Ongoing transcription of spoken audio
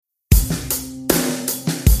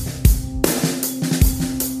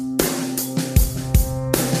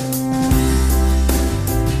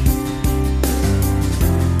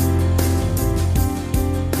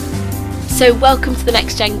So welcome to the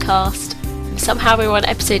Next Gen cast. Somehow we're on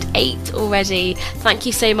episode 8 already. Thank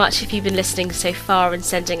you so much if you've been listening so far and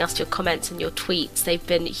sending us your comments and your tweets. They've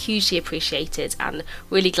been hugely appreciated and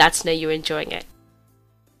really glad to know you're enjoying it.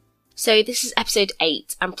 So this is episode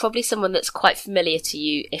 8 and probably someone that's quite familiar to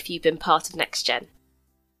you if you've been part of Next Gen.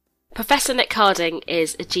 Professor Nick Harding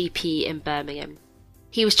is a GP in Birmingham.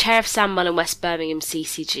 He was chair of Sandwell and West Birmingham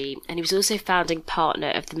CCG, and he was also founding partner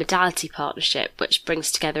of the Modality Partnership, which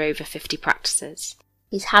brings together over 50 practices.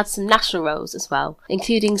 He's had some national roles as well,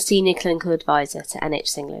 including Senior Clinical Advisor to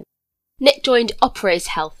NH England. Nick joined Operose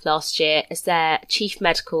Health last year as their Chief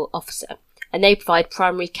Medical Officer, and they provide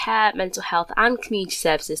primary care, mental health and community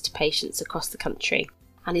services to patients across the country.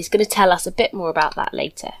 And he's going to tell us a bit more about that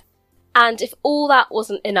later. And if all that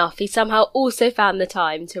wasn't enough, he somehow also found the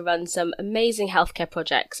time to run some amazing healthcare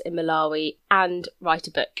projects in Malawi and write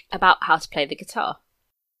a book about how to play the guitar.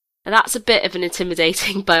 And that's a bit of an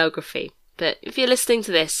intimidating biography, but if you're listening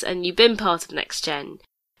to this and you've been part of Next Gen,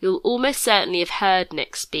 you'll almost certainly have heard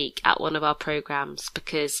Nick speak at one of our programmes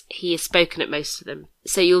because he has spoken at most of them.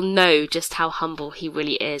 So you'll know just how humble he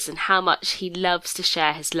really is and how much he loves to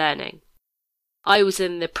share his learning. I was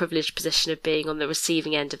in the privileged position of being on the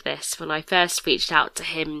receiving end of this when I first reached out to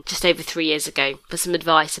him just over 3 years ago for some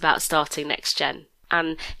advice about starting Next Gen.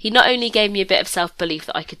 And he not only gave me a bit of self-belief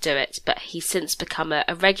that I could do it, but he's since become a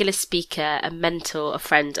regular speaker, a mentor, a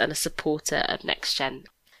friend and a supporter of Next Gen.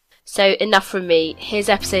 So enough from me, here's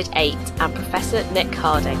episode 8 and Professor Nick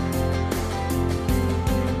Harding.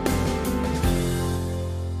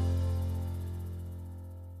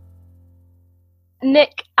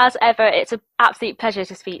 Nick, as ever, it's an absolute pleasure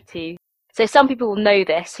to speak to you. So some people will know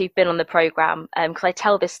this who've been on the programme, because I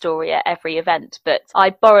tell this story at every event, but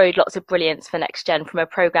I borrowed lots of brilliance for Next Gen from a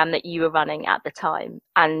programme that you were running at the time.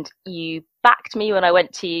 And you backed me when I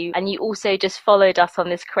went to you, and you also just followed us on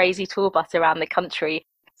this crazy tour bus around the country.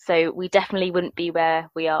 So we definitely wouldn't be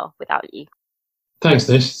where we are without you. Thanks,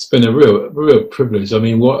 Nish. It's been a real privilege. I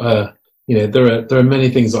mean, there are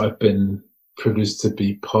many things that I've been privileged to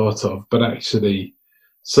be part of, but actually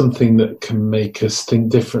something that can make us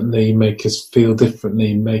think differently, make us feel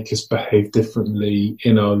differently, make us behave differently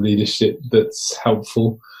in our leadership that's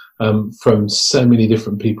helpful from so many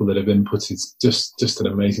different people that have inputted. Just an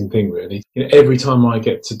amazing thing, really. Every time I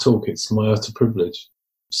get to talk, it's my utter privilege.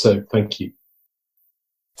 So thank you.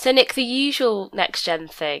 So Nick, the usual Next Gen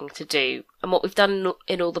thing to do, and what we've done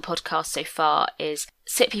in all the podcasts so far, is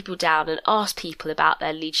sit people down and ask people about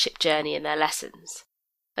their leadership journey and their lessons.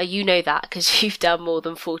 Now, you know that because you've done more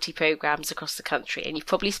than 40 programmes across the country and you've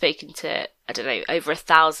probably spoken to, over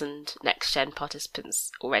 1,000 Next Gen participants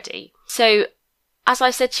already. So, as I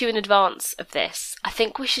said to you in advance of this, I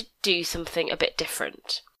think we should do something a bit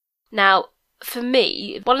different. Now, for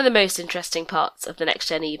me, one of the most interesting parts of the Next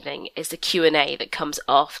Gen evening is the Q&A that comes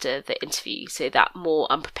after the interview, so that more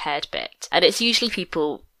unprepared bit. And it's usually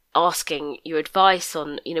people asking your advice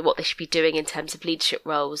on, what they should be doing in terms of leadership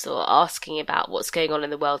roles or asking about what's going on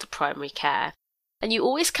in the world of primary care. And you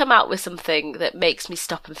always come out with something that makes me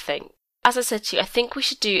stop and think. As I said to you, I think we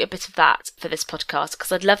should do a bit of that for this podcast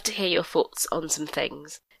because I'd love to hear your thoughts on some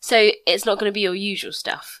things. So it's not going to be your usual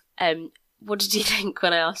stuff. What did you think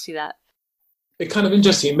when I asked you that? It's kind of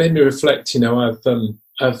interesting. It made me reflect.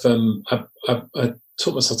 I've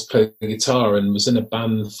taught myself to play the guitar and was in a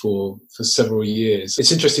band for several years.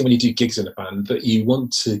 It's interesting when you do gigs in a band that you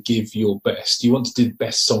want to give your best. You want to do the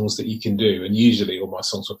best songs that you can do. And usually all my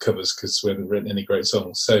songs were covers because we hadn't written any great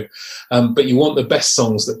songs. So, but you want the best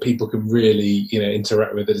songs that people can really,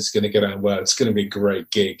 interact with, that it's going to get on well. It's going to be a great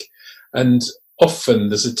gig. And often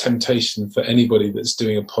there's a temptation for anybody that's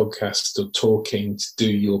doing a podcast or talking to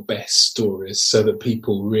do your best stories so that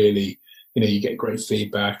people really, you get great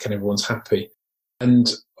feedback and everyone's happy.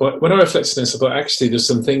 And when I reflected on this, I thought actually there's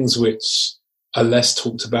some things which are less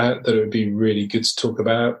talked about that it would be really good to talk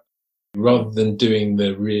about, rather than doing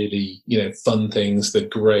the really, fun things, the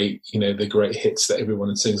great hits that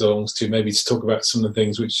everyone sings along to, maybe to talk about some of the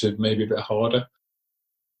things which are maybe a bit harder.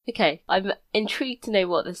 Okay, I'm intrigued to know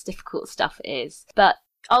what this difficult stuff is, but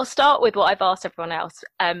I'll start with what I've asked everyone else,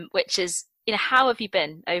 which is, how have you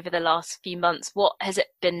been over the last few months? What has it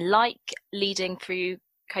been like leading through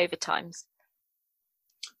COVID times?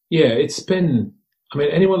 Yeah, it's been. I mean,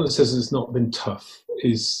 anyone that says it's not been tough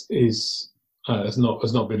has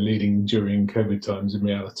not been leading during COVID times in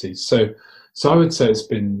reality. So I would say it's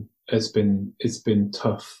been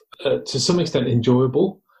tough, to some extent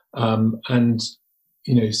enjoyable, and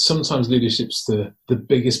sometimes leadership's the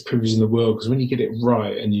biggest privilege in the world, because when you get it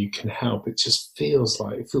right and you can help, it just feels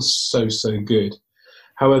so good.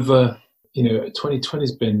 However, 2020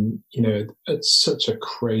 has been, it's such a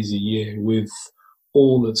crazy year with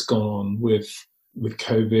all that's gone on with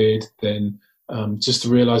COVID. Then just the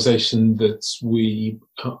realization that we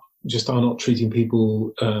just are not treating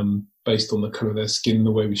people based on the colour of their skin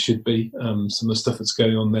the way we should be. Some of the stuff that's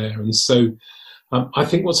going on there, and so I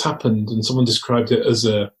think what's happened, and someone described it as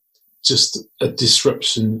just a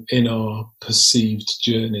disruption in our perceived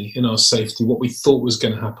journey, in our safety, what we thought was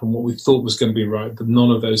going to happen, what we thought was going to be right, but none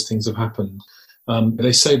of those things have happened.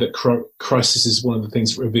 They say that crisis is one of the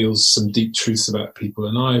things that reveals some deep truths about people,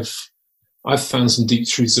 and I've found some deep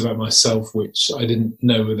truths about myself which I didn't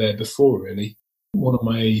know were there before, really. One of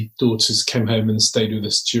my daughters came home and stayed with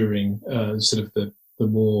us during sort of the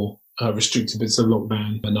more restricted bits of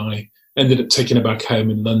lockdown, and I ended up taking her back home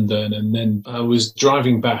in London. And then I was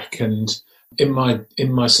driving back, and in my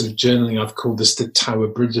sort of journaling, I've called this the Tower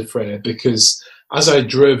Bridge affair, because as I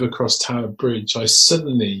drove across Tower Bridge, I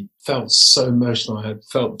suddenly felt so emotional. I had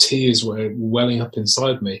felt tears were welling up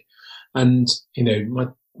inside me, and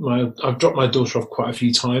I've dropped my daughter off quite a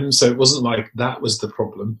few times, so it wasn't like that was the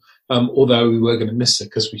problem. Although we were going to miss her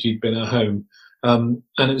because she'd been at home, and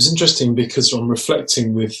it was interesting because I'm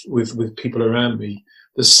reflecting with people around me.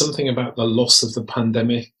 There's something about the loss of the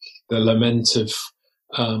pandemic, the lament of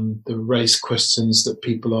the race questions that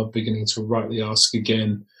people are beginning to rightly ask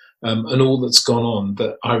again, and all that's gone on,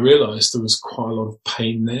 that I realised there was quite a lot of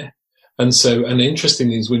pain there. And so, and the interesting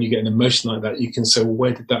thing is when you get an emotion like that, you can say, well,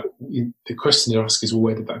 where did that, the question you ask is, well,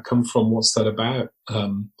 where did that come from? What's that about?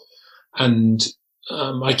 I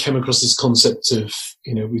came across this concept of,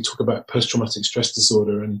 we talk about post-traumatic stress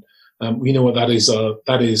disorder, and we know what that is,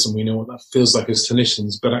 and we know what that feels like as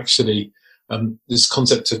clinicians, but actually this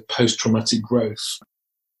concept of post-traumatic growth,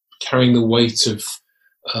 carrying the weight of,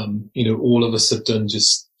 all of us have done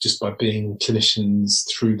just by being clinicians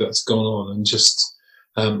through that's gone on, and just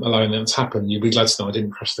allowing that to happen. You'll be glad to know I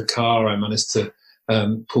didn't crash the car. I managed to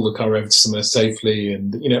pull the car over to somewhere safely,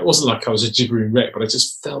 and it wasn't like I was a gibbering wreck, but I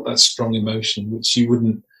just felt that strong emotion, which you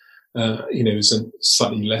wouldn't, is a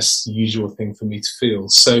slightly less usual thing for me to feel.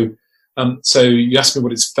 So you asked me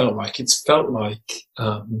what it's felt like. It's felt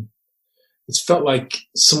like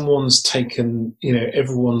someone's taken,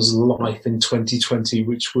 everyone's life in 2020,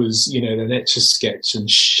 which was, an Etch-a-Sketch, and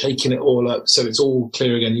shaking it all up so it's all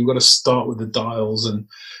clear again. You've got to start with the dials, and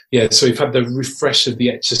so we've had the refresh of the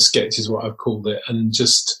Etch-a-Sketch is what I've called it, and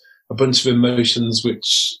just a bunch of emotions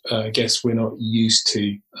which I guess we're not used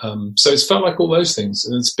to. So it's felt like all those things,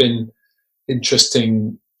 and it's been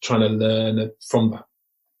interesting trying to learn from that.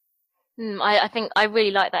 I think I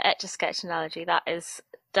really like that Etch-a-Sketch analogy. That is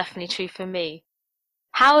definitely true for me.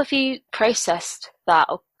 How have you processed that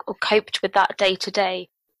or coped with that day to day?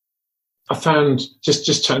 I found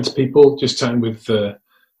just chatting to people, just chatting with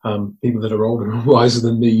people that are older and wiser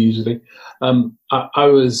than me usually, I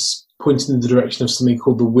was pointing in the direction of something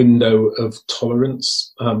called the window of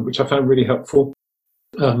tolerance, which I found really helpful,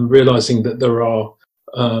 realising that there are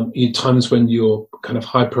times when you're kind of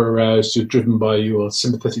hyper aroused, you're driven by your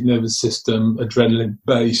sympathetic nervous system, adrenaline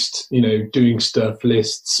based, doing stuff,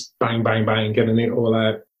 lists, bang, bang, bang, getting it all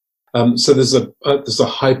out. So there's a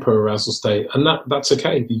hyper arousal state, and that's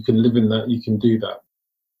okay. You can live in that, you can do that.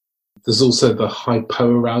 There's also the hypo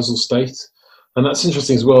arousal state, and that's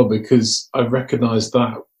interesting as well, because I've recognised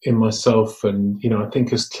that in myself, and I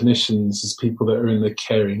think as clinicians, as people that are in the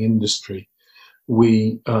caring industry,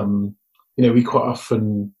 we quite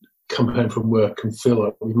often come home from work and feel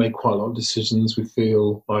like we've made quite a lot of decisions. We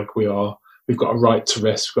feel like we've got a right to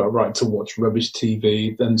rest, we've got a right to watch rubbish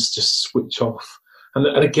TV, then just switch off. And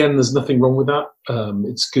again, there's nothing wrong with that.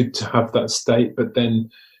 It's good to have that state, but then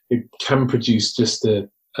it can produce just a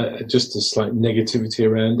slight negativity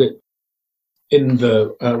around it. In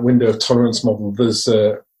the window of tolerance model, there's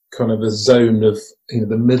a kind of a zone of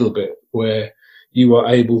the middle bit where you are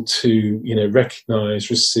able to recognize,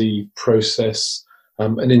 receive, process,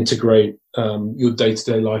 and integrate your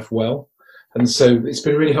day-to-day life well. And so it's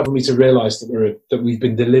been really helpful me to realize that we've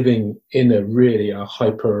been living in a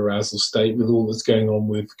hyper-arousal state with all that's going on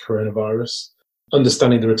with coronavirus.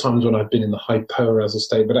 Understanding there are times when I've been in the hypo-arousal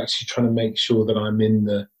state, but actually trying to make sure that I'm in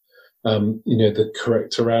the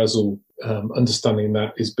correct arousal. Understanding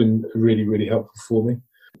that has been really, really helpful for me.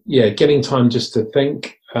 Yeah, getting time just to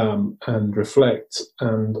think and reflect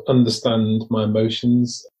and understand my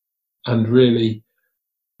emotions, and really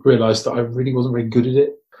realize that I really wasn't very good at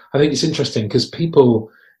it. I think it's interesting because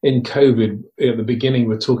people in COVID at the beginning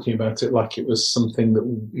were talking about it like it was something that,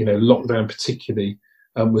 lockdown particularly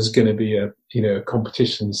was going to be a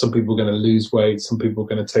competition. Some people were going to lose weight, some people were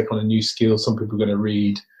going to take on a new skill, some people were going to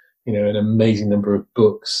read, an amazing number of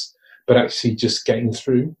books. but actually just getting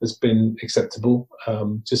through has been acceptable.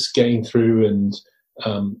 Just getting through, and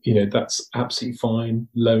that's absolutely fine.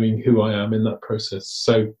 Knowing who I am in that process.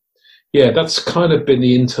 So yeah, that's kind of been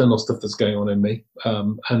the internal stuff that's going on in me,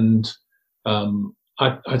 and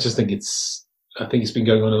I just think I think it's been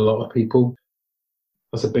going on in a lot of people.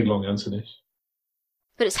 That's a big long answer, Nick.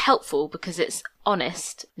 But it's helpful because it's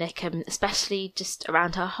honest, Nick, especially just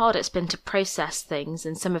around how hard it's been to process things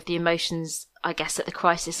and some of the emotions, I guess, that the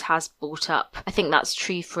crisis has brought up. I think that's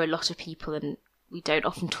true for a lot of people, and we don't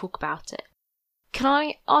often talk about it. Can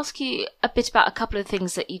I ask you a bit about a couple of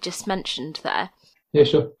things that you just mentioned there? Yeah,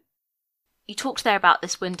 sure. You talked there about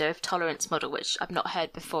this window of tolerance model, which I've not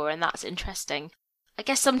heard before, and that's interesting. I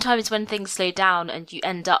guess sometimes when things slow down and you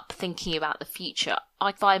end up thinking about the future,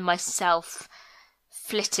 I find myself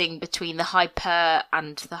flitting between the hyper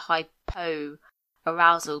and the hypo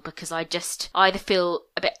arousal, because I just either feel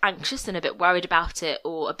a bit anxious and a bit worried about it,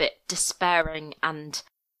 or a bit despairing and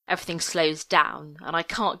everything slows down and I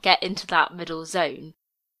can't get into that middle zone.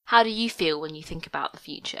 How do you feel when you think about the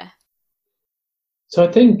future? So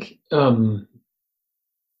I think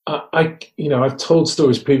I've told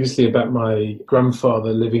stories previously about my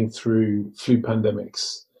grandfather living through flu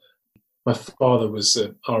pandemics. My father was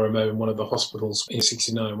an RMO in one of the hospitals in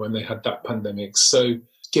 '69 when they had that pandemic. So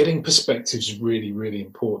getting perspective is really, really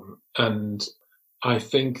important. And I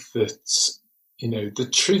think that, the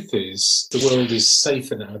truth is the world is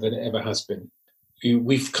safer now than it ever has been.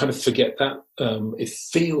 We've kind of forget that. It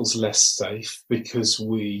feels less safe because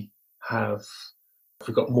we've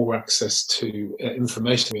got more access to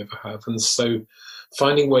information than we ever have. And so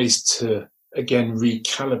finding ways to, again,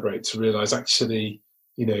 recalibrate to realize actually,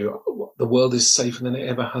 the world is safer than it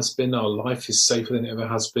ever has been. Our life is safer than it ever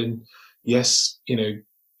has been. Yes,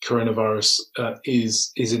 coronavirus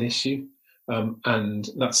is an issue. And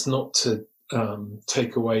that's not to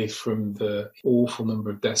take away from the awful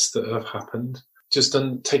number of deaths that have happened. Just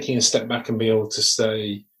taking a step back and be able to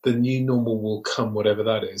say the new normal will come, whatever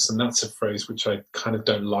that is. And that's a phrase which I kind of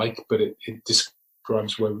don't like, but it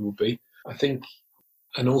describes where we will be, I think.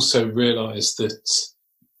 And also realize that,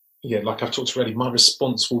 like I've talked already, my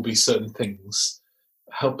response will be certain things,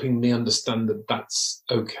 helping me understand that that's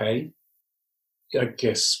okay. I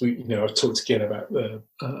guess I've talked again about the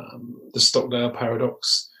Stockdale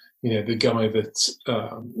paradox. The guy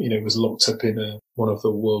that was locked up in one of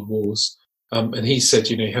the world wars, and he said,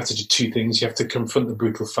 you have to do two things: you have to confront the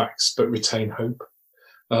brutal facts, but retain hope.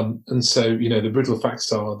 And so, the brutal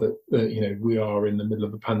facts are that we are in the middle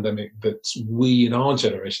of a pandemic that we in our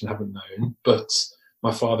generation haven't known, but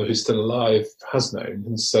my father, who's still alive, has known.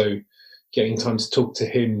 And so getting time to talk to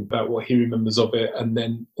him about what he remembers of it, and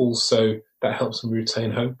then also that helps him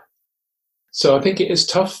retain hope. So I think it is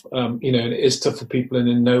tough, and it is tough for people, and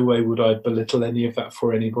in no way would I belittle any of that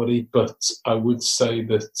for anybody, but I would say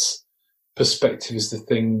that perspective is the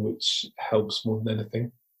thing which helps more than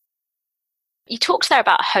anything. You talked there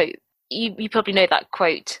about hope. You probably know that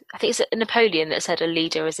quote. I think it's Napoleon that said a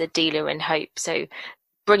leader is a dealer in hope. So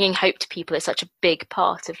bringing hope to people is such a big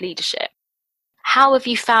part of leadership. How have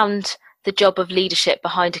you found the job of leadership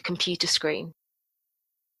behind a computer screen?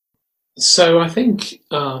 So I think,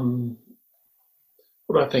 what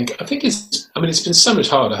do I think? I think it's been so much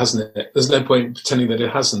harder, hasn't it? There's no point pretending that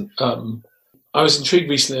it hasn't. I was intrigued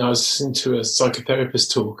recently. I was listening to a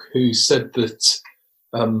psychotherapist talk who said that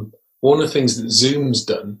one of the things that Zoom's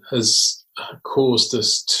done has caused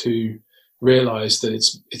us to realize that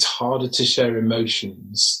it's harder to share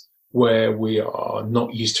emotions where we are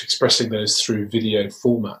not used to expressing those through video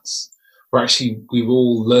formats. Where actually we've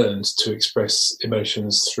all learned to express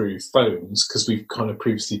emotions through phones because we've kind of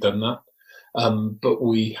previously done that. But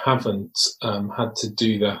we haven't had to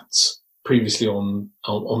do that previously on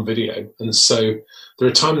video. And so there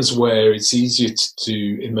are times where it's easier to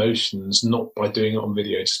do emotions not by doing it on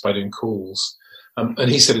video, just by doing calls. And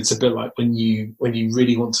he said it's a bit like when you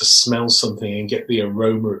really want to smell something and get the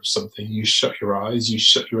aroma of something, you shut your eyes, you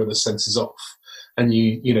shut your other senses off, and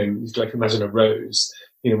you like imagine a rose.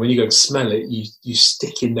 When you go to smell it, you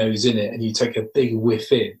stick your nose in it and you take a big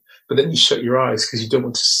whiff in, but then you shut your eyes because you don't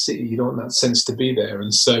want to see, you don't want that sense to be there.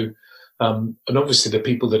 And so, and obviously the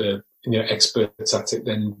people that are experts at it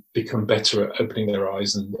then become better at opening their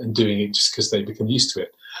eyes and doing it just because they become used to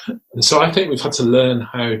it. And so I think we've had to learn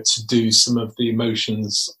how to do some of the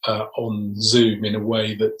emotions on Zoom in a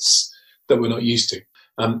way that we're not used to.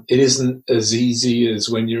 It isn't as easy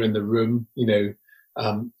as when you're in the room.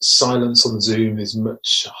 Silence on Zoom is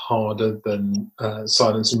much harder than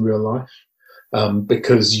silence in real life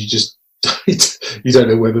because you just you don't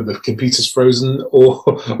know whether the computer's frozen or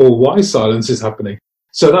why silence is happening.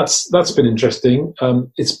 So that's been interesting.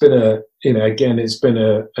 It's been it's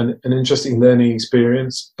been an interesting learning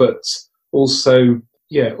experience, but also,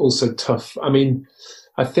 also tough. I mean,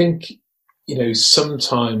 I think,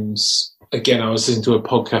 sometimes, again, I was listening to a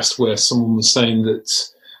podcast where someone was saying that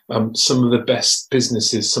some of the best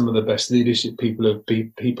businesses, some of the best leadership people have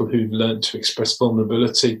been people who've learned to express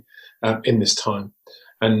vulnerability in this time.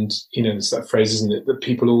 And, there's that phrase, isn't it, that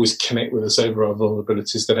people always connect with us over our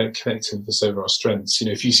vulnerabilities. They don't connect with us over our strengths.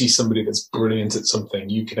 If you see somebody that's brilliant at something,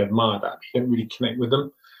 you can admire that, but you don't really connect with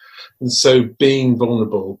them. And so being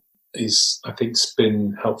vulnerable is, I think, has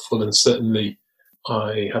been helpful. And certainly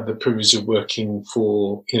I have the privilege of working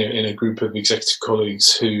for, in a group of executive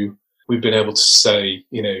colleagues who we've been able to say,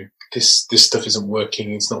 this stuff isn't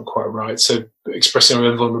working, it's not quite right. So expressing our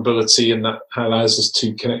own vulnerability, and that allows us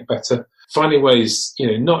to connect better. Finding ways,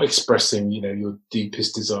 not expressing, your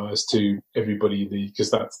deepest desires to everybody, because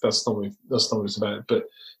that's not what it's about. But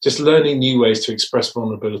just learning new ways to express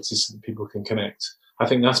vulnerability so that people can connect. I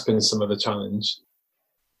think that's been some of the challenge.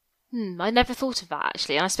 I never thought of that,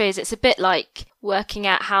 actually. And I suppose it's a bit like working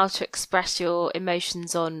out how to express your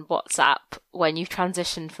emotions on WhatsApp when you've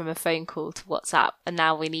transitioned from a phone call to WhatsApp. And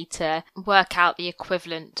now we need to work out the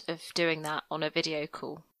equivalent of doing that on a video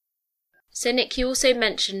call. So, Nick, you also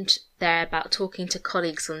mentioned there about talking to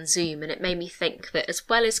colleagues on Zoom, and it made me think that as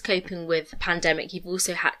well as coping with the pandemic, you've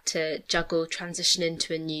also had to juggle transition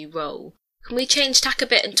into a new role. Can we change tack a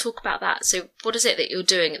bit and talk about that? So what is it that you're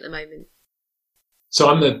doing at the moment? So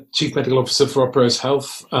I'm the Chief Medical Officer for Operose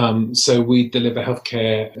Health. So we deliver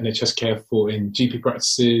healthcare, NHS care in GP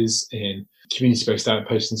practices, in community-based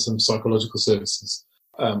outposts, and some psychological services.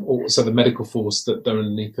 Also the medical force that are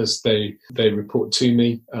underneath us, they report to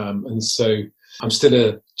me. And so I'm still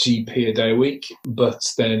a GP a day a week, but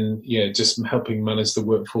then, just helping manage the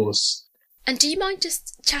workforce. And do you mind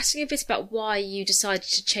just chatting a bit about why you decided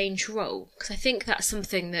to change role? Because I think that's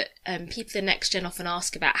something that people in Next Gen often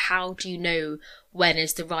ask about. How do you know when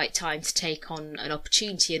is the right time to take on an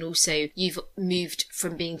opportunity? And also, you've moved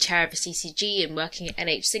from being chair of a CCG and working at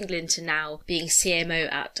NHS England to now being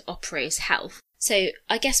CMO at Operose Health. So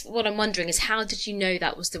I guess what I'm wondering is, how did you know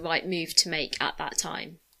that was the right move to make at that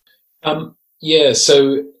time?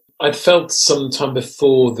 So I'd felt some time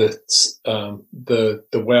before that the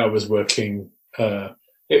way I was working,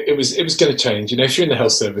 it was going to change. If you're in the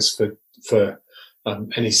health service for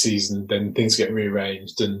any season, then things get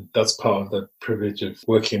rearranged, and that's part of the privilege of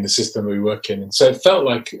working in the system we work in. And so it felt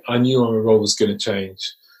like I knew my role was going to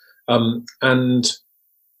change. I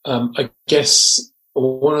guess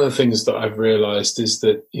one of the things that I've realised is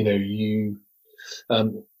that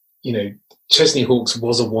Chesney Hawkes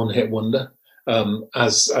was a one-hit wonder.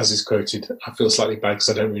 As is quoted. I feel slightly bad because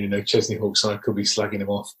I don't really know Chesney Hawkes, and I could be slagging him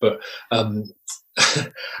off. But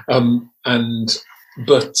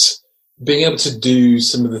but being able to do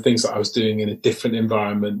some of the things that I was doing in a different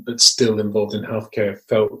environment, but still involved in healthcare,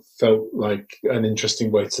 felt like an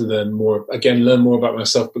interesting way to learn more about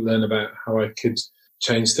myself, but learn about how I could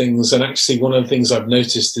change things. And actually, one of the things I've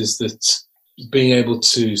noticed is that being able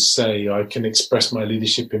to say I can express my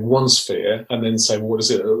leadership in one sphere, and then say, what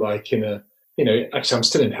does it look like in a actually, I'm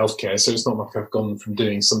still in healthcare, so it's not like I've gone from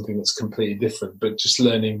doing something that's completely different, but just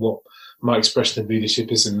learning what my expression of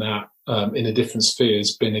leadership is in that, in a different sphere,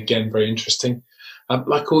 has been, again, very interesting.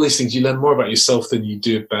 Like all these things, you learn more about yourself than you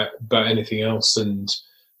do about anything else. And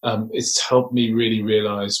it's helped me really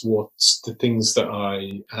realise what the things that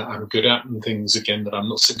I'm good at, and things, again, that I'm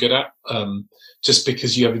not so good at, just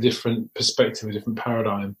because you have a different perspective, a different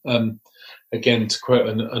paradigm. Again, to quote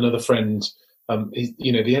another friend, the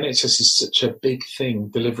NHS is such a big thing,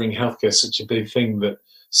 delivering healthcare is such a big thing, that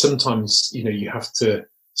sometimes, you have to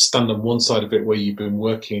stand on one side of it where you've been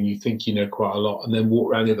working and you think you know quite a lot, and then walk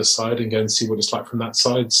around the other side and go and see what it's like from that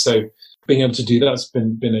side. So being able to do that's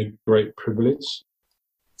been a great privilege.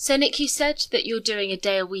 So Nick, you said that you're doing a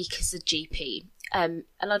day a week as a GP, and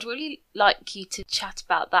I'd really like you to chat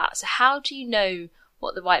about that. So how do you know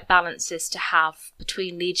what the right balance is to have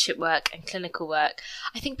between leadership work and clinical work?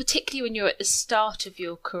 I think particularly when you're at the start of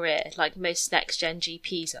your career, like most next-gen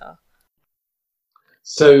GPs are.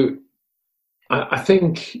 So I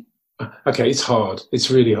think, okay, it's hard. It's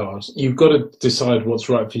really hard. You've got to decide what's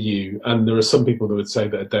right for you. And there are some people that would say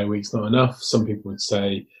that a day a week's not enough. Some people would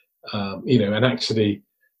say, and actually,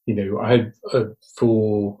 I had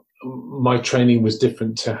for my training was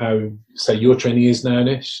different to how, say, your training is now,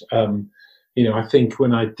 Nish. I think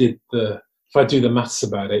when if I do the maths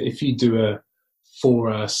about it, if you do a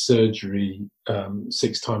 4-hour surgery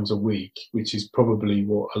 6 times a week, which is probably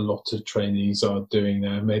what a lot of trainees are doing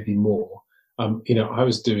now, maybe more. I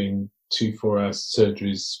was doing 2 4-hour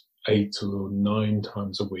surgeries 8 or 9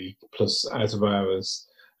 times a week, plus out of hours,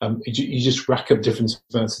 you just rack up different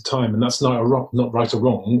amounts of time, and that's not right or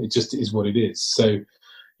wrong. It just is what it is. So,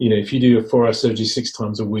 if you do a 4-hour surgery 6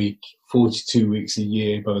 times a week, 42 weeks a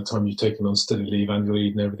year, by the time you've taken on study leave, annual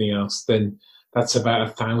leave, and everything else, then that's about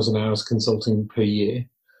 1,000 hours consulting per year.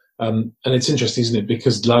 And it's interesting, isn't it?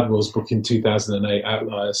 Because Gladwell's book in 2008,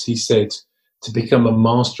 Outliers, he said to become a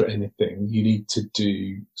master at anything, you need to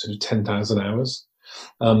do sort of 10,000 hours.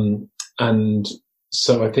 And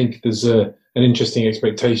so I think there's an interesting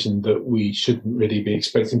expectation that we shouldn't really be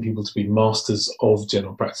expecting people to be masters of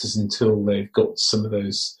general practice until they've got some of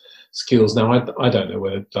those skills. Now, I don't know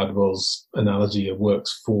whether Gladwell's analogy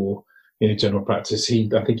works for general practice.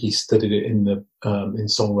 I think he studied it in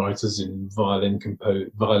songwriters, in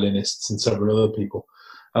violinists, and several other people.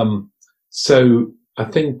 So I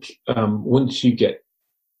think once you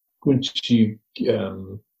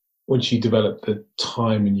develop the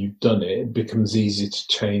time and you've done it, it becomes easier to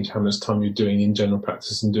change how much time you're doing in general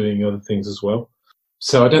practice and doing other things as well.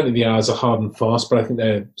 So I don't think the hours are hard and fast, but I think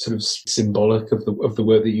they're sort of symbolic of the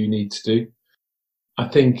work that you need to do. I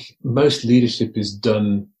think most leadership is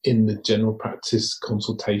done in the general practice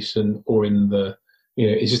consultation or in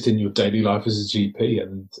it's just in your daily life as a GP.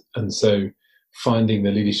 And so finding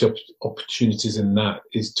the leadership opportunities in that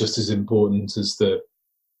is just as important as the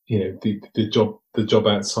job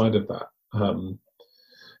outside of that.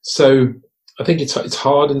 So I think it's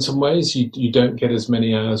hard in some ways. You don't get as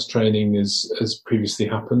many hours training as previously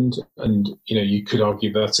happened, and you could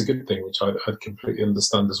argue that's a good thing, which I'd completely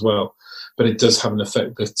understand as well. But it does have an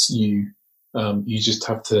effect that you just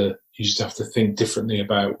have to think differently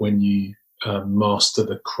about when you master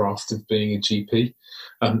the craft of being a GP.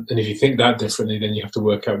 And if you think that differently, then you have to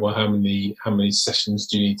work out, well, how many sessions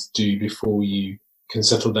do you need to do before you can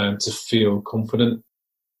settle down to feel confident.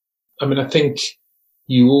 I mean, I think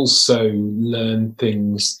you also learn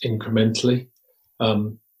things incrementally.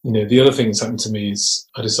 The other thing that's happened to me is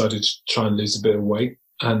I decided to try and lose a bit of weight.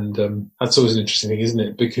 And that's always an interesting thing, isn't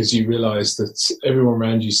it? Because you realise that everyone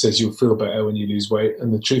around you says you'll feel better when you lose weight.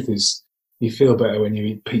 And the truth is, you feel better when you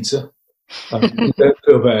eat pizza. You don't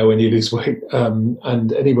feel better when you lose weight.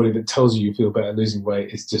 And anybody that tells you feel better losing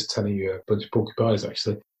weight is just telling you a bunch of porcupines,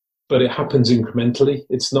 actually. But it happens incrementally.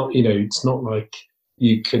 It's not like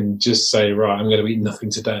you can just say, right, I'm going to eat nothing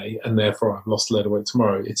today, and therefore I've lost a load of weight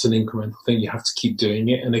tomorrow. It's an incremental thing. You have to keep doing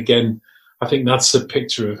it. And again, I think that's a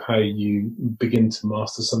picture of how you begin to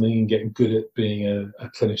master something and get good at being a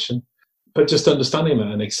clinician. But just understanding that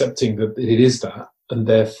and accepting that it is that, and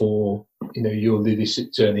therefore, your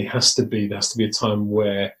leadership journey has to be a time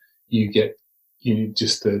where you get,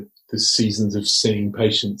 just the seasons of seeing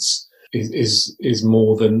patients is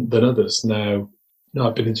more than others. Now,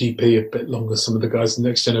 I've been a GP a bit longer, some of the guys in the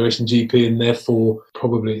next generation GP, and therefore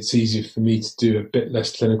probably it's easier for me to do a bit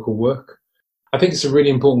less clinical work. I think it's a really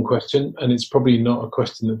important question, and it's probably not a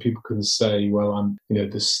question that people can say, well, I'm,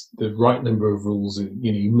 the right number of rules,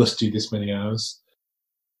 you must do this many hours.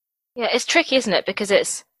 Yeah, it's tricky, isn't it? Because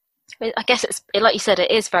I guess it's, like you said,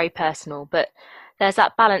 it is very personal, but there's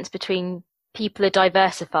that balance between people are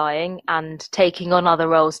diversifying and taking on other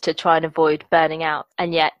roles to try and avoid burning out,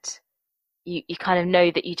 and yet you kind of know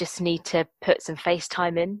that you just need to put some face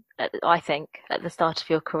time in, I think, at the start of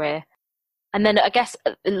your career. And then I guess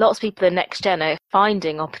lots of people in next gen are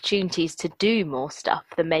finding opportunities to do more stuff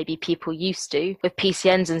than maybe people used to with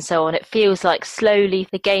PCNs and so on. It feels like slowly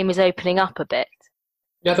the game is opening up a bit.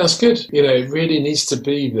 Yeah, that's good. It really needs to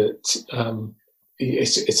be that.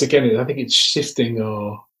 It's again, I think it's shifting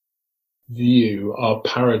our view, our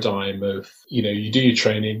paradigm of, you do your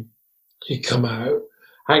training, you come out.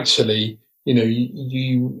 Actually, you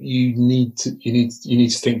need to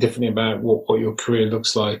think differently about what your career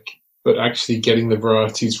looks like. But actually getting the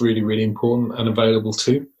variety is really, really important and available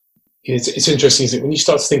too. It's interesting, isn't it? When you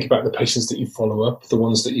start to think about the patients that you follow up, the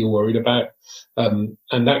ones that you're worried about, and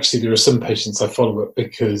actually there are some patients I follow up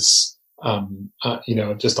because, I'm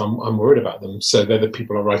worried about them. So they're the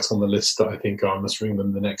people I write on the list that I think, I must ring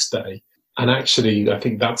them the next day. And actually, I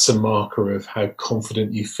think that's a marker of how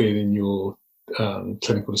confident you feel in your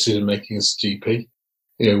clinical decision making as a GP.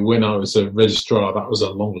 When I was a registrar, that was a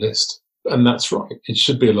long list. And that's right. It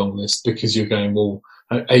should be a long list because you're going, well,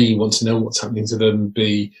 A, you want to know what's happening to them,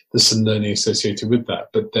 B, there's some learning associated with that.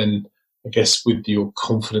 But then I guess with your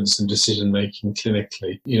confidence and decision making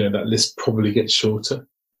clinically, that list probably gets shorter.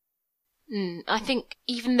 I think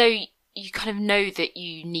even though you kind of know that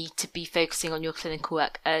you need to be focusing on your clinical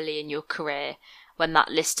work early in your career when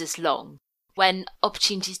that list is long, when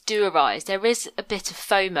opportunities do arise, there is a bit of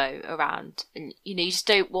FOMO around, and you just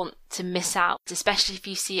don't want to miss out, especially if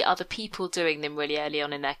you see other people doing them really early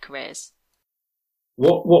on in their careers.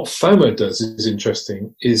 What FOMO does is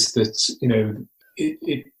interesting, is that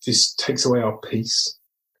it just takes away our peace.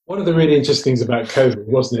 One of the really interesting things about COVID,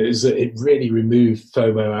 wasn't it, is that it really removed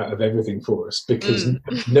FOMO out of everything for us, because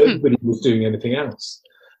nobody was doing anything else.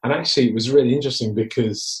 And actually, it was really interesting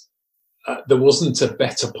because there wasn't a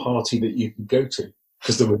better party that you could go to,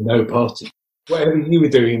 because there were no party. Whatever you were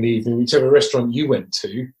doing in the evening, whichever restaurant you went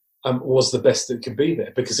to, was the best that could be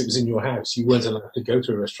there, because it was in your house. You weren't allowed to go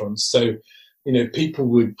to a restaurant. So, people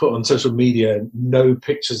would put on social media no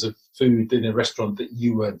pictures of food in a restaurant that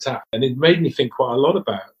you weren't at. And it made me think quite a lot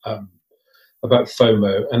about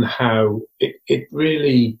FOMO and how it can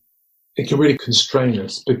really constrain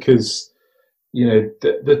us, because,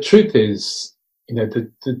 the truth is,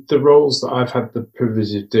 the roles that I've had the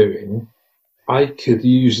privilege of doing, I could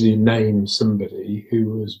usually name somebody who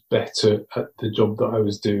was better at the job that I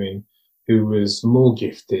was doing, who was more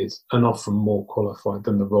gifted and often more qualified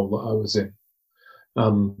than the role that I was in.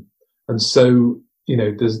 And so,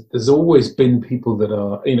 there's always been people that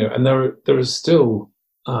are, and there are still,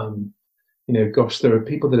 there are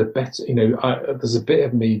people that are better. There's a bit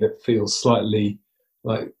of me that feels slightly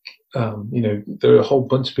like, there are a whole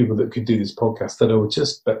bunch of people that could do this podcast that are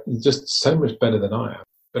just so much better than I am.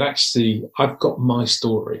 But actually, I've got my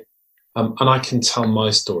story, and I can tell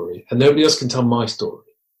my story, and nobody else can tell my story,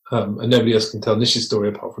 and nobody else can tell Nish's story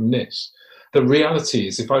apart from Nish. The reality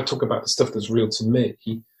is, if I talk about the stuff that's real to me,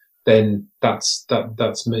 then that's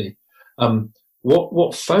me.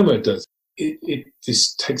 What FOMO does, it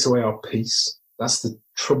just takes away our peace. That's the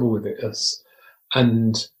trouble with it,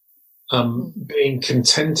 and being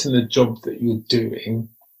content in the job that you're doing,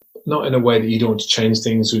 not in a way that you don't want to change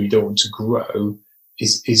things or you don't want to grow,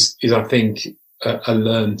 is I think a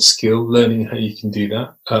learned skill, learning how you can do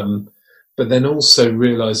that. But then also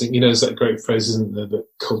realizing, there's that great phrase, isn't there, that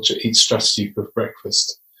culture eats strategy for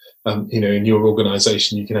breakfast. In your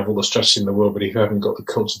organization, you can have all the strategy in the world, but if you haven't got the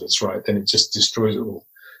culture that's right, then it just destroys it all.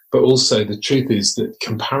 But also the truth is that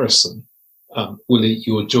comparison will eat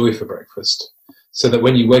your joy for breakfast. So that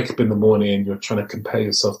when you wake up in the morning and you're trying to compare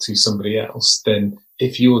yourself to somebody else, then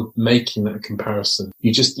if you're making that comparison,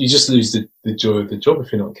 you just lose the joy of the job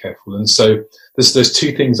if you're not careful. And so there's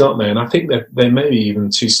two things, aren't there? And I think that there may be even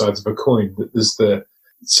two sides of a coin. That there's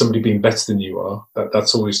somebody being better than you are.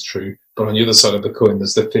 That's always true. But on the other side of the coin,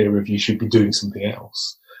 there's the fear of you should be doing something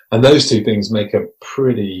else. And those two things make a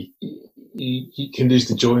pretty. You can lose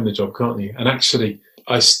the joy in the job, can't you? And actually,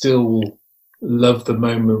 I still love the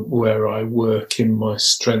moment where I work in my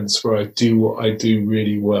strengths, where I do what I do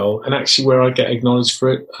really well, and actually where I get acknowledged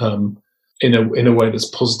for it in a way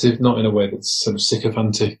that's positive, not in a way that's sort of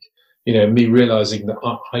sycophantic. Me realizing that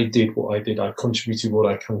I did what I did, I contributed what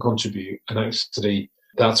I can contribute, and actually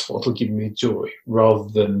that's what will give me joy rather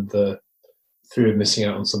than the fear of missing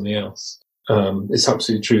out on something else. It's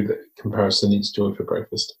absolutely true that comparison eats joy for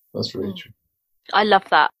breakfast. That's really true. I love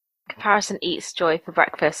that. Comparison eats joy for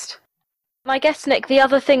breakfast. I guess, Nick, the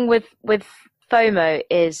other thing with FOMO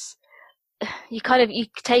is you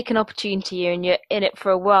take an opportunity and you're in it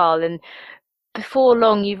for a while, and before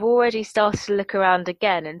long you've already started to look around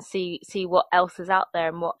again and see what else is out there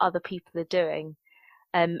and what other people are doing,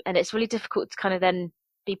 and it's really difficult to kind of then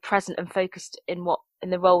be present and focused in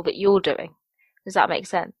the role that you're doing. Does that make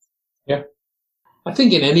sense? Yeah, I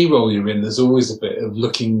think in any role you're in, there's always a bit of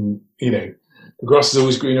looking. The grass is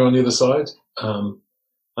always greener on the other side.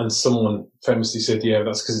 And someone famously said, "Yeah,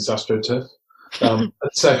 that's because it's AstroTurf."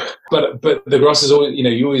 But the grass is always,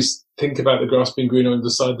 you always think about the grass being greener on the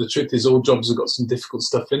side. The truth is, all jobs have got some difficult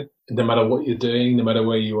stuff in, no matter what you're doing, no matter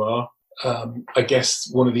where you are. I guess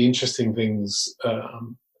one of the interesting things,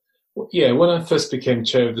 when I first became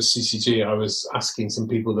chair of the CCG, I was asking some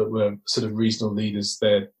people that were sort of regional leaders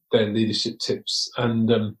their leadership tips, and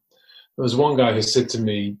there was one guy who said to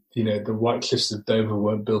me, the White Cliffs of Dover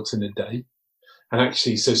weren't built in a day. And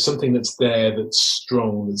actually, so something that's there, that's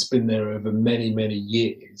strong, that's been there over many, many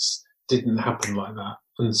years, didn't happen like that.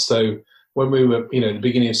 And so when we were, at the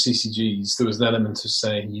beginning of CCGs, there was an element of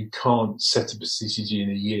saying you can't set up a CCG in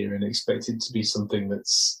a year and expect it to be something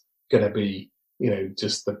that's going to be,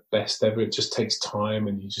 just the best ever. It just takes time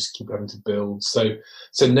and you just keep having to build. So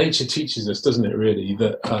nature teaches us, doesn't it, really,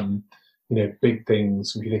 that, big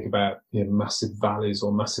things, if you think about, massive valleys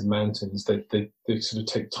or massive mountains, they sort of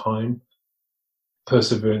take time.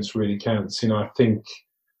 Perseverance really counts. I think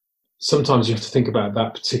sometimes you have to think about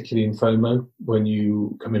that, particularly in FOMO, when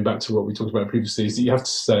you, coming back to what we talked about previously, is that you have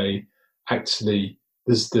to say, actually,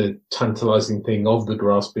 there's the tantalizing thing of the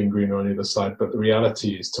grass being greener on the other side, but the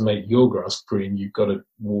reality is to make your grass green, you've got to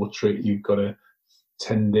water it, you've got to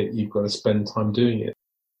tend it, you've got to spend time doing it.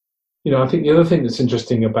 I think the other thing that's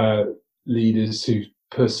interesting about leaders who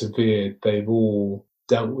persevered, they've all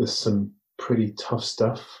dealt with some pretty tough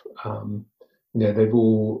stuff. They've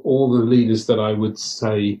all the leaders that I would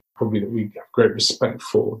say probably that we have great respect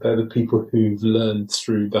for, they're the people who've learned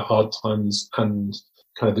through the hard times and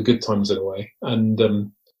kind of the good times in a way. And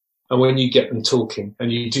when you get them talking,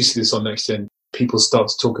 and you do see this on Next Gen, people start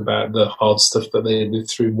to talk about the hard stuff that they lived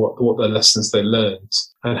through, what their lessons they learned,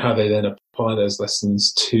 and how they then apply those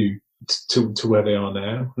lessons to where they are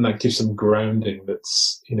now, and that gives them grounding.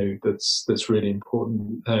 That's really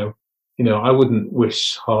important now. I wouldn't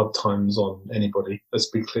wish hard times on anybody. Let's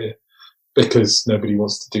be clear, because nobody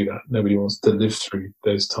wants to do that. Nobody wants to live through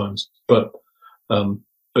those times. But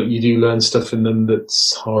you do learn stuff in them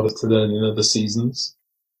that's harder to learn in other seasons.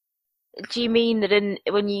 Do you mean that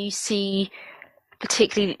when you see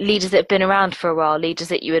particularly leaders that have been around for a while, leaders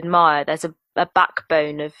that you admire, there's a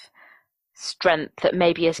backbone of strength that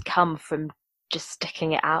maybe has come from just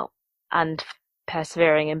sticking it out and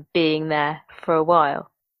persevering and being there for a while?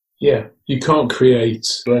 Yeah, you can't create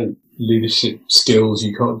great leadership skills,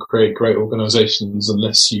 you can't create great organizations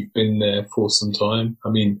unless you've been there for some time. I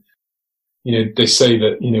mean, they say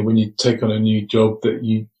that, when you take on a new job that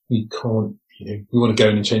you can't, you want to go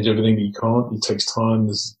in and change everything, but you can't. It takes time.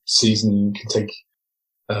 There's a season. You can take,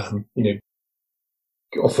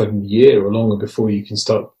 often a year or longer before you can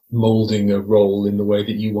start molding a role in the way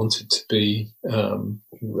that you want it to be,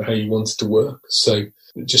 how you want it to work. So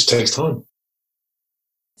it just takes time.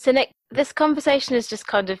 So Nick, this conversation has just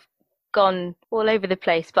kind of gone all over the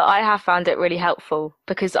place, but I have found it really helpful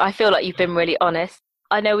because I feel like you've been really honest.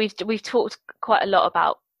 I know we've talked quite a lot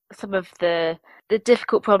about some of the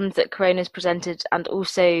difficult problems that Corona's presented, and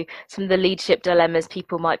also some of the leadership dilemmas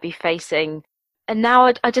people might be facing. And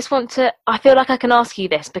now I just I feel like I can ask you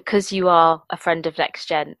this because you are a friend of Next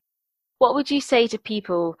Gen. What would you say to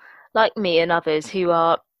people like me and others who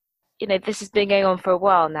are, this has been going on for a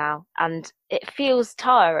while now, and it feels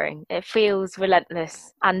tiring, it feels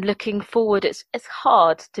relentless, and looking forward, it's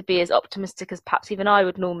hard to be as optimistic as perhaps even I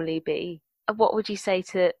would normally be. What would you say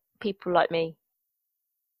to people like me?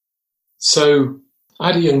 So I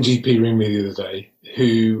had a young GP ring me the other day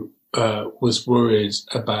who was worried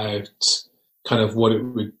about kind of what it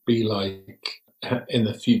would be like in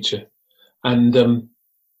the future. And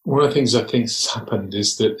one of the things I think has happened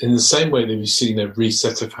is that in the same way that we've seen a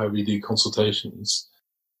reset of how we do consultations,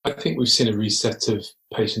 I think we've seen a reset of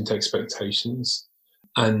patient expectations.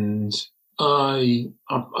 And I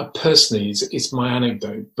personally, it's my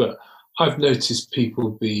anecdote, but I've noticed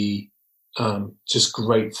people be just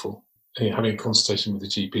grateful having a consultation with a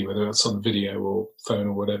GP, whether that's on video or phone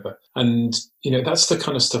or whatever. And, that's the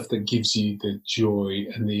kind of stuff that gives you the joy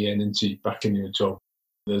and the energy back in your job.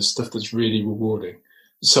 The stuff that's really rewarding.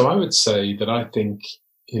 So I would say that I think,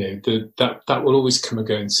 that will always come and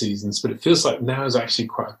go in seasons, but it feels like now is actually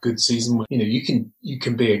quite a good season where, you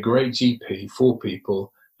can be a great GP for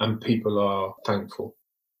people and people are thankful.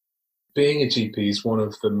 Being a GP is one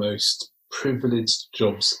of the most privileged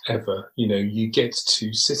jobs ever. You get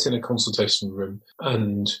to sit in a consultation room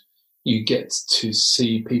and you get to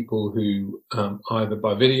see people who either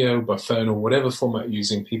by video, by phone or whatever format you're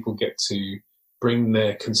using, people get to bring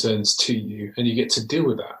their concerns to you and you get to deal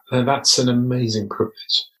with that. Now that's an amazing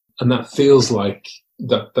privilege. And that feels like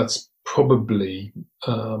that's probably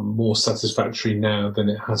more satisfactory now than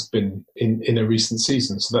it has been in a recent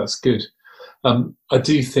season. So that's good. I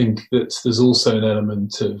do think that there's also an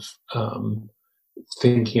element of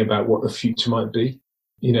thinking about what the future might be.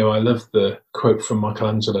 I love the quote from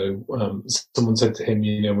Michelangelo. Someone said to him,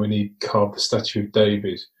 when he carved the statue of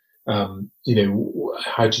David,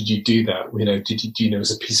 how did you do that? It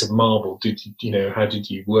was a piece of marble. How did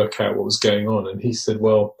you work out what was going on? And he said,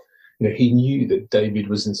 well, he knew that David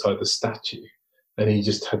was inside the statue and he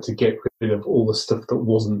just had to get rid of all the stuff that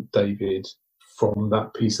wasn't David from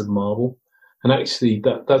that piece of marble. And actually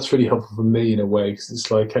that's really helpful for me in a way, because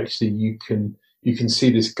it's like actually you can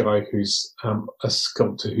see this guy who's a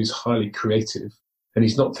sculptor who's highly creative, and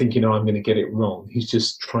he's not thinking, I'm going to get it wrong. He's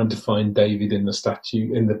just trying to find David in the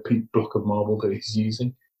statue, in the block of marble that he's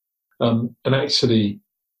using. And actually,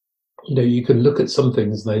 you can look at some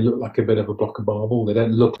things and they look like a bit of a block of marble. They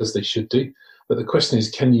don't look as they should do. But the question is,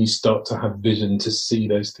 can you start to have vision to see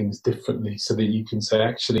those things differently so that you can say,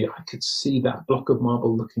 actually, I could see that block of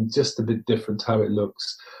marble looking just a bit different how it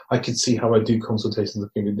looks. I could see how I do consultations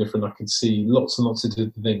looking a bit different. I could see lots and lots of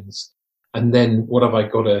different things. And then what have I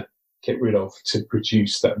got to get rid of to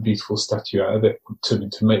produce that beautiful statue out of it, to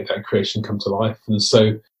make that creation come to life. And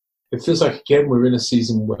so it feels like, again, we're in a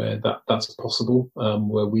season where that's possible,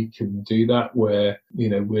 where we can do that, where,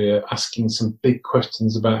 we're asking some big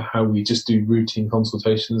questions about how we just do routine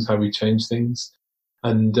consultations, how we change things.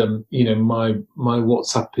 And, my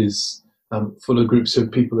WhatsApp is full of groups of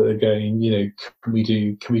people that are going, can we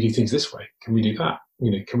do things this way? Can we do that?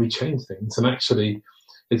 Can we change things? And actually,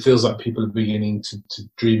 it feels like people are beginning to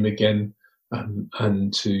dream again,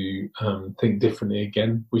 and to think differently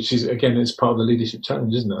again, which is, again, it's part of the leadership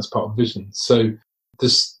challenge, isn't it? It's part of vision. So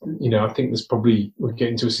this, I think we're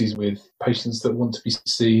getting to a season with patients that want to be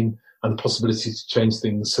seen and the possibility to change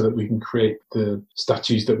things so that we can create the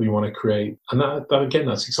statues that we want to create. And that again,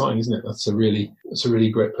 that's exciting, isn't it? That's a really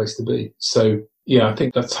great place to be. So yeah, I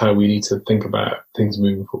think that's how we need to think about things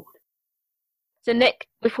moving forward. So Nick,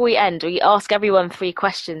 before we end, we ask everyone 3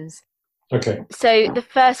 questions. Okay. So the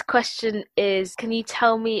first question is, can you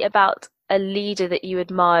tell me about a leader that you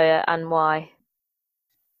admire and why?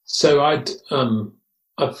 So I've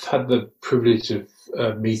had the privilege of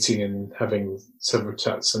meeting and having several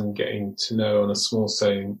chats and getting to know on a small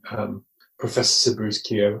scale Professor Sir Bruce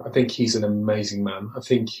Keogh. I think he's an amazing man. I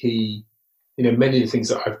think he, many of the things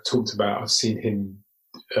that I've talked about, I've seen him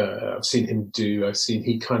do.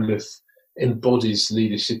 He kind of embodies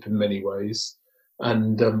leadership in many ways,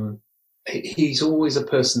 and he's always a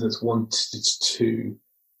person that's wanted to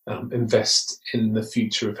invest in the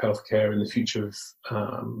future of healthcare and the future of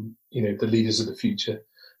the leaders of the future.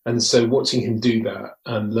 And so watching him do that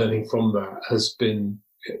and learning from that has been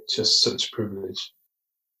just such a privilege.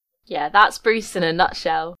 Yeah, that's Bruce in a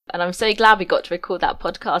nutshell. And I'm so glad we got to record that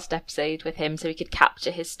podcast episode with him so we could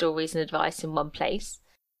capture his stories and advice in one place.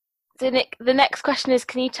 So Nick, the next question is,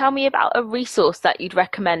 can you tell me about a resource that you'd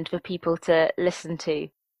recommend for people to listen to?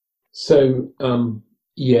 So,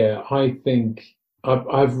 I think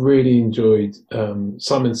I've really enjoyed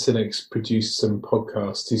Simon Sinek's produced some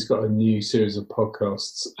podcasts. He's got a new series of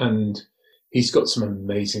podcasts, and he's got some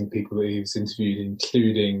amazing people that he's interviewed,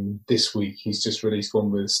 including this week he's just released one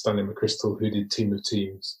with Stanley McChrystal, who did Team of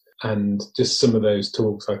Teams. And just some of those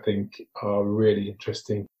talks, I think, are really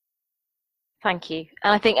interesting. Thank you.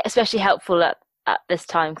 And I think especially helpful at this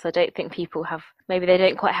time, because I don't think people maybe they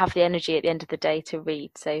don't quite have the energy at the end of the day to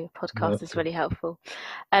read. So podcast is really helpful.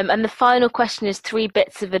 And the final question is 3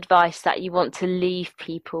 bits of advice that you want to leave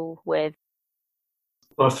people with.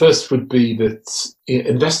 My first would be that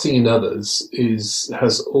investing in others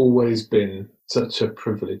has always been such a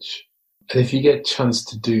privilege. And if you get a chance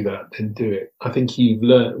to do that, then do it. I think you've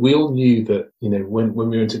learned, we all knew that, when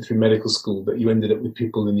we went through medical school, that you ended up with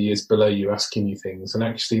people in the years below you asking you things. And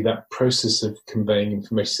actually that process of conveying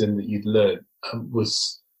information that you'd learned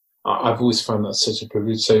I've always found that such a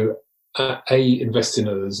privilege. So A, invest in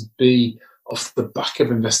others. B, off the back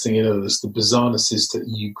of investing in others, the bizarreness is that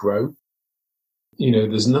you grow.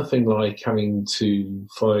 There's nothing like having to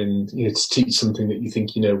to teach something that you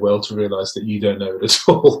think you know well to realise that you don't know it at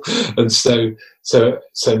all. And so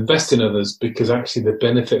invest in others, because actually the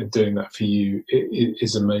benefit of doing that for you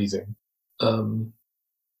is amazing.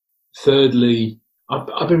 Thirdly,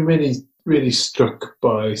 I've been really, really struck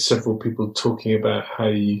by several people talking about how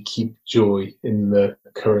you keep joy in the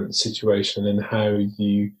current situation and how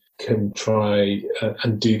you can try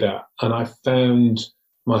and do that. And I found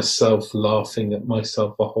myself laughing at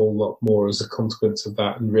myself a whole lot more as a consequence of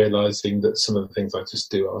that, and realising that some of the things I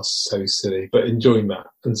just do are so silly, but enjoying that.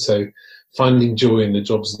 And so finding joy in the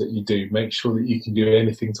jobs that you do, make sure that you can do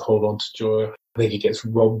anything to hold on to joy. I think it gets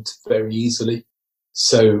robbed very easily.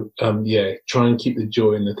 So, try and keep the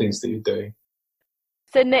joy in the things that you're doing.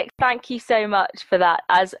 So Nick, thank you so much for that.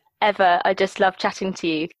 As ever, I just love chatting to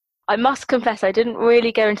you. I must confess, I didn't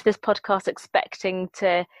really go into this podcast expecting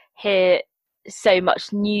to hear so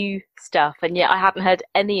much new stuff, and yet I hadn't heard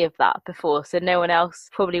any of that before, so no one else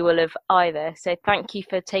probably will have either. So thank you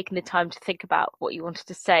for taking the time to think about what you wanted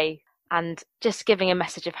to say and just giving a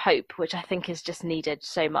message of hope, which I think is just needed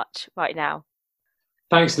so much right now.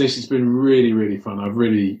 Thanks, Lish. It's been really, really fun. I've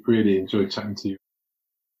really, really enjoyed chatting to you.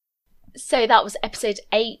 So that was episode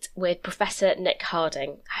 8 with Professor Nick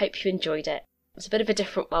Harding. I hope you enjoyed it. It was a bit of a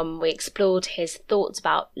different one. We explored his thoughts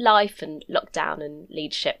about life and lockdown and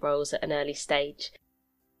leadership roles at an early stage.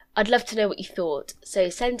 I'd love to know what you thought, so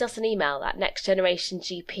send us an email at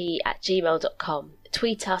nextgenerationgp@gmail.com,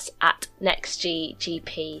 tweet us at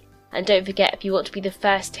nextggp, and don't forget, if you want to be the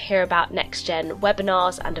first to hear about NextGen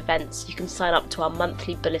webinars and events, you can sign up to our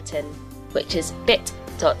monthly bulletin, which is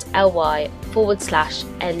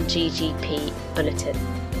bit.ly/NGGP bulletin.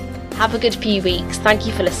 Have a good few weeks, thank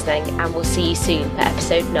you for listening, and we'll see you soon for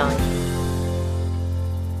episode 9.